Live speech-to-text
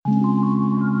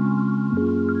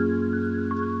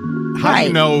How do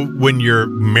you know when your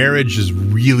marriage is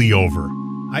really over?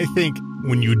 I think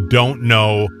when you don't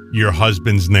know your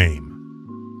husband's name.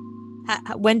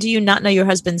 When do you not know your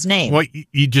husband's name? Well,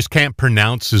 you just can't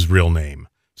pronounce his real name.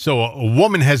 So a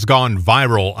woman has gone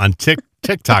viral on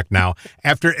TikTok now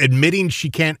after admitting she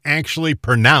can't actually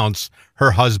pronounce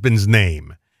her husband's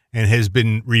name and has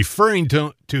been referring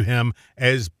to him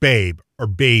as babe or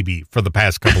baby for the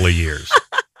past couple of years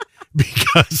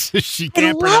because she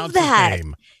can't pronounce his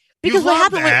name. Because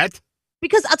what happened?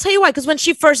 Because I'll tell you why. Because when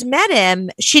she first met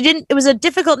him, she didn't. It was a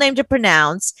difficult name to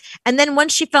pronounce. And then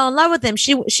once she fell in love with him,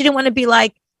 she didn't want to be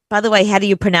like, by the way, how do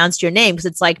you pronounce your name? Because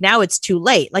it's like now it's too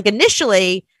late. Like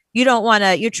initially, you don't want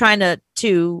to. You're trying to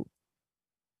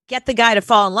get the guy to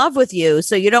fall in love with you,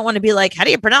 so you don't want to be like, how do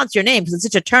you pronounce your name? Because it's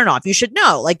such a turnoff. You should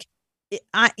know. Like,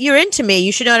 you're into me.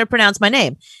 You should know how to pronounce my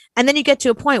name. And then you get to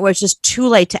a point where it's just too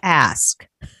late to ask.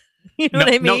 You know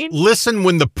what I mean? No, listen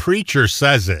when the preacher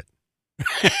says it.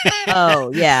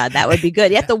 Oh, yeah, that would be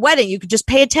good. At the wedding, you could just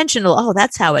pay attention to, oh,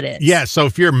 that's how it is. Yeah, so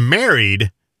if you're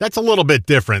married, that's a little bit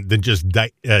different than just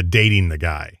dating the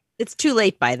guy. It's too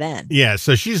late by then. Yeah,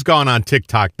 so she's gone on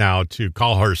TikTok now to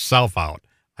call herself out,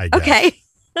 I guess. Okay.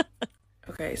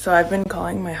 Okay, so I've been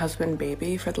calling my husband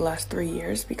baby for the last 3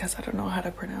 years because I don't know how to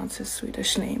pronounce his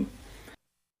Swedish name.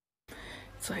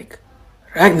 It's like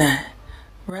Ragnar.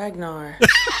 I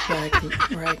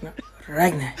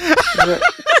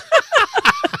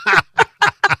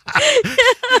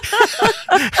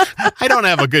don't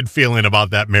have a good feeling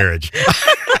about that marriage.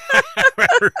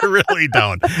 I really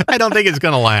don't. I don't think it's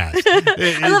going to last.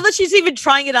 I love that she's even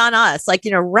trying it on us. Like,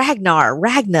 Ragnar,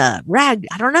 I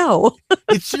don't know.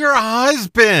 It's your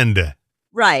husband.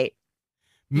 Right.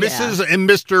 Mrs. and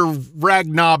Mr.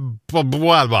 Ragnar, blah,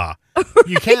 blah, blah.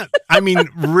 You can't,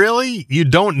 really? You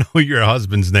don't know your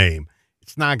husband's name.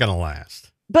 It's not going to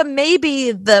last. But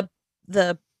maybe the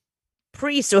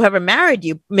priest, whoever married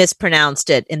you, mispronounced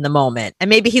it in the moment. And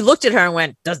maybe he looked at her and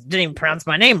went, didn't even pronounce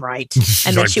my name right.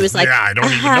 And then she was like, yeah, I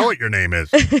don't even know what your name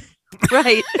is.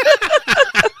 Right.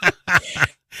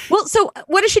 Well, so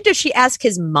what does she do? She ask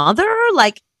his mother?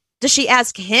 Like, does she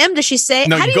ask him? Does she say,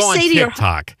 no, how do you say to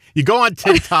TikTok. You go on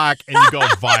TikTok and you go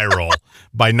viral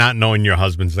by not knowing your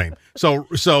husband's name. So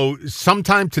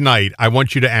sometime tonight, I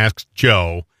want you to ask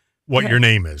Joe what your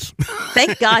name is.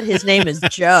 Thank God his name is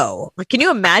Joe. Like, can you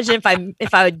imagine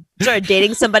if I started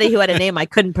dating somebody who had a name I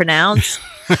couldn't pronounce?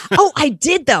 Oh, I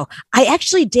did though. I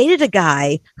actually dated a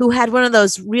guy who had one of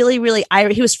those really, really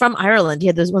Irish. He was from Ireland. He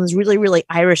had one of those really, really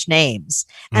Irish names,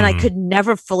 and I could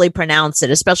never fully pronounce it,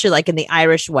 especially like in the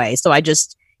Irish way. So I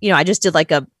just did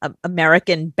like a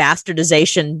American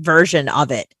bastardization version of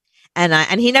it,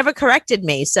 and he never corrected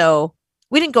me. So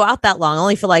we didn't go out that long,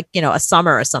 only for like a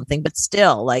summer or something. But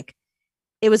still, like,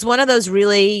 it was one of those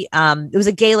really. It was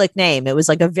a Gaelic name. It was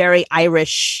like a very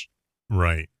Irish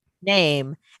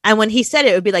name. And when he said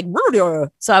it, it would be like,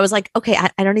 murder. So I was like, okay,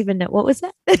 I don't even know. What was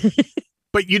that?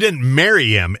 But you didn't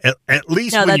marry him. At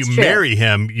least when you marry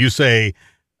him, you say,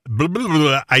 blah, blah,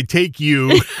 blah, I take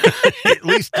you. At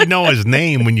least you know his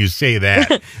name when you say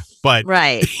that. But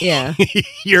right, yeah.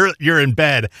 You're in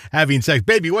bed having sex.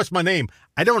 Baby, what's my name?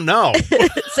 I don't know.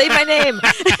 Say my name.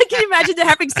 Can you imagine they're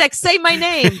having sex? Say my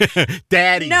name.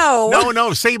 Daddy.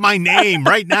 No, say my name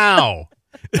right now.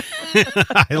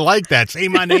 I like that. Say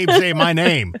my name. Say my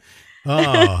name.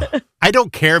 Oh, I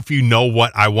don't care if you know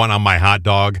what I want on my hot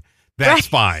dog. That's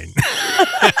fine.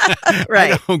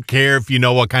 Right. I don't care if you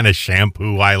know what kind of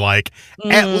shampoo I like.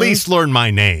 At least learn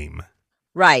my name.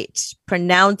 Right.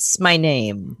 Pronounce my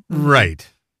name. Right.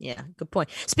 Yeah, good point.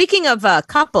 Speaking of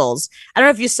couples, I don't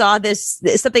know if you saw this.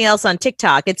 There's something else on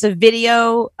TikTok. It's a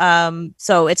video.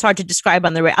 So it's hard to describe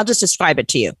on the radio. I'll just describe it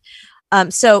to you.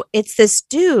 So it's this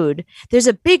dude. There's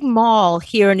a big mall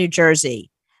here in New Jersey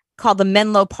called the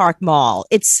Menlo Park Mall.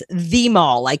 It's the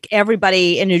mall. Like,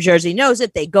 everybody in New Jersey knows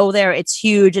it. They go there. It's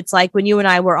huge. It's like when you and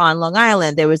I were on Long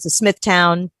Island, there was the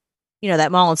Smithtown,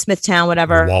 that mall in Smithtown,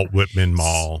 whatever. Walt Whitman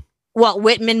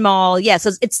Mall. Yeah.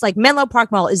 So it's like Menlo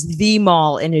Park Mall is the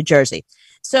mall in New Jersey.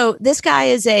 So this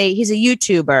guy he's a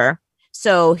YouTuber.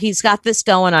 So he's got this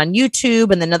going on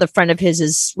YouTube, and another friend of his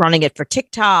is running it for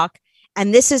TikTok.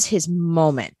 And this is his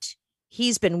moment.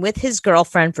 He's been with his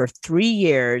girlfriend for 3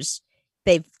 years.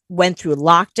 They've went through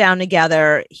lockdown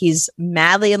together. He's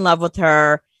madly in love with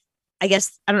her. I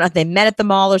guess, I don't know if they met at the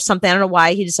mall or something. I don't know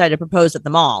why he decided to propose at the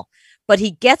mall. But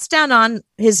he gets down on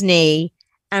his knee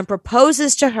and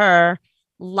proposes to her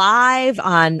live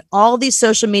on all these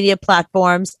social media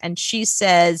platforms. And she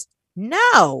says,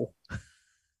 no.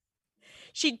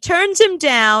 She turns him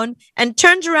down and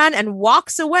turns around and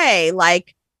walks away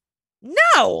like,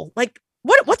 no, like,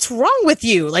 what's wrong with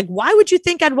you? Like, why would you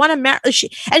think I'd want to marry?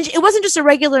 And it wasn't just a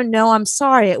regular no, I'm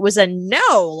sorry. It was a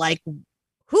no. Like,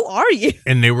 who are you?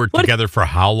 And they were together for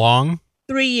how long?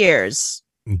 3 years.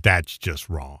 That's just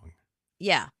wrong.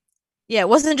 Yeah. Yeah. It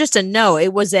wasn't just a no.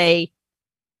 It was a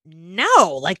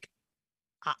no. Like,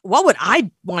 what would I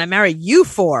want to marry you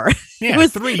for? Yeah, it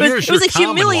was, 3 years. It was a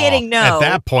humiliating no. At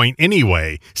that point,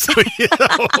 anyway. So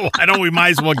why don't we might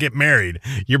as well get married?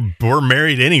 We're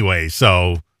married anyway,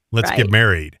 so let's get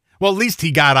married. Well, at least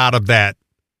he got out of that.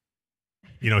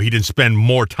 He didn't spend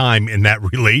more time in that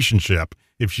relationship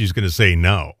if she's going to say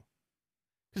no.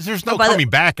 Because there's no coming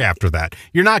back after that.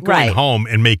 You're not going home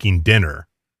and making dinner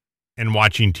and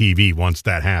watching TV once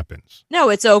that happens. No,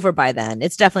 it's over by then.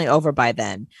 It's definitely over by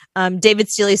then. David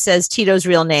Steely says Tito's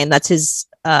real name. That's his.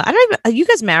 I don't even. Are you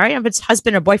guys married? If it's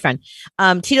husband or boyfriend.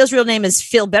 Tito's real name is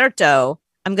Filberto.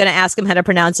 I'm going to ask him how to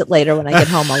pronounce it later when I get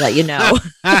home. I'll let you know.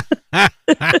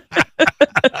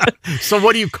 So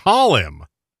what do you call him?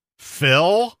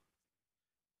 Phil?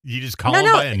 You just call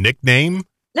him by a nickname?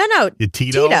 No.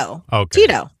 Tito. Okay.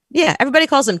 Tito. Yeah, everybody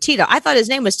calls him Tito. I thought his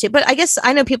name was Tito, but I guess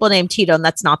I know people named Tito, and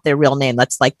that's not their real name.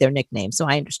 That's like their nickname. So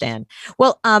I understand.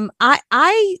 Well,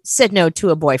 I said no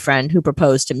to a boyfriend who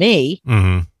proposed to me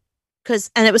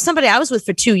because, and it was somebody I was with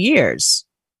for 2 years.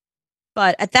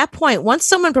 But at that point, once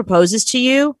someone proposes to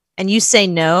you and you say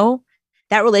no,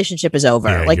 that relationship is over.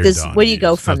 Yeah, like this, done. where do you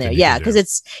go from there? Yeah,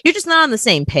 because you're just not on the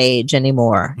same page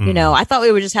anymore. I thought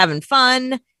we were just having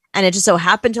fun. And it just so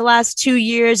happened to last 2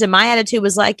 years. And my attitude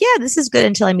was like, yeah, this is good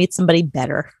until I meet somebody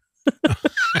better.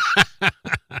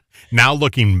 Now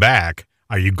looking back,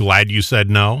 are you glad you said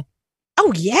no?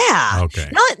 Oh, yeah.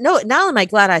 Okay. Not am I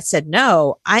glad I said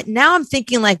no. Now I'm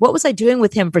thinking like, what was I doing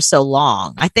with him for so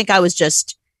long? I think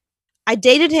I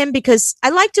dated him because I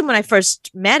liked him when I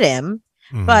first met him,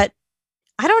 but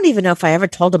I don't even know if I ever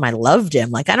told him I loved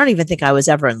him. Like, I don't even think I was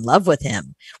ever in love with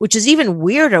him, which is even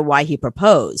weirder why he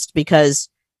proposed, because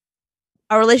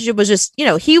our relationship was just,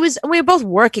 we were both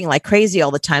working like crazy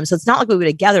all the time. So it's not like we were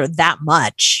together that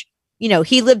much.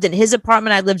 He lived in his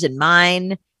apartment. I lived in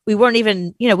mine. We weren't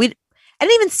even, I didn't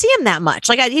even see him that much.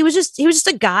 Like he was just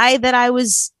a guy that I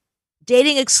was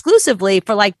dating exclusively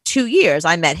for like 2 years.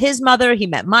 I met his mother. He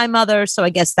met my mother. So I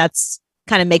guess that's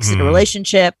kind of makes it a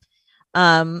relationship.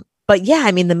 But yeah,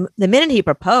 I mean, the minute he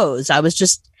proposed, I was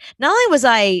just, not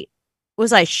only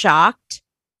was I shocked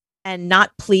and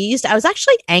not pleased, I was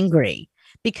actually angry.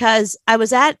 Because I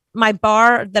was at my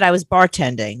bar that I was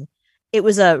bartending. It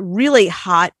was a really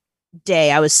hot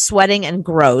day. I was sweating and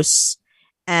gross.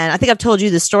 And I think I've told you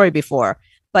this story before,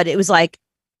 but it was like,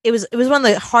 it was one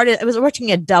of the hardest. I was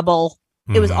working a double.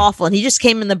 It was awful. And he just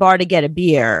came in the bar to get a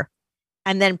beer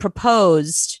and then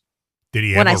proposed. Did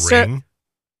he have a ring?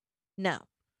 No.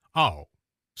 Oh,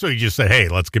 so he just said, hey,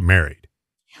 let's get married.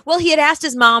 Well, he had asked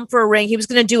his mom for a ring. He was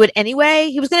going to do it anyway.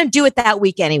 He was going to do it that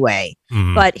week anyway.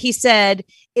 But he said,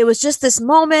 it was just this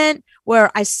moment where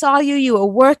I saw you were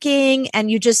working, and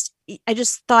I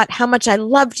just thought how much I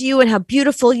loved you and how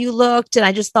beautiful you looked. And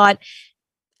I just thought,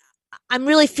 I'm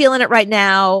really feeling it right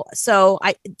now. So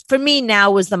for me,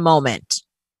 now was the moment.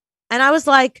 And I was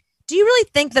like, do you really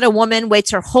think that a woman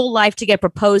waits her whole life to get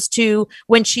proposed to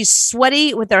when she's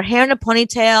sweaty with her hair in a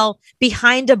ponytail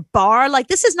behind a bar? Like,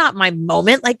 this is not my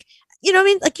moment. Like, you know what I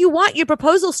mean? Like, you want your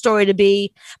proposal story to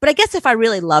be, but I guess if I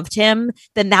really loved him,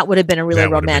 then that would have been a really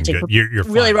romantic, you're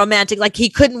really romantic. Like, he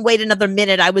couldn't wait another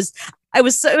minute. It was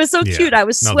so cute. I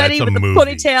was sweaty with a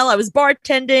ponytail. I was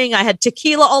bartending. I had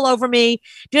tequila all over me.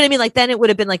 Do you know what I mean? Like, then it would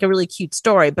have been like a really cute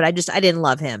story, but I didn't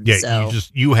love him. Yeah. So.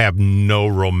 You have no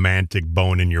romantic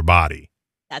bone in your body.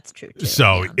 That's true too.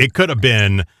 So it could have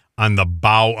been on the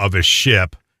bow of a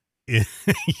ship,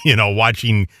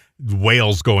 watching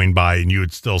whales going by, and you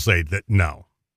would still say that no.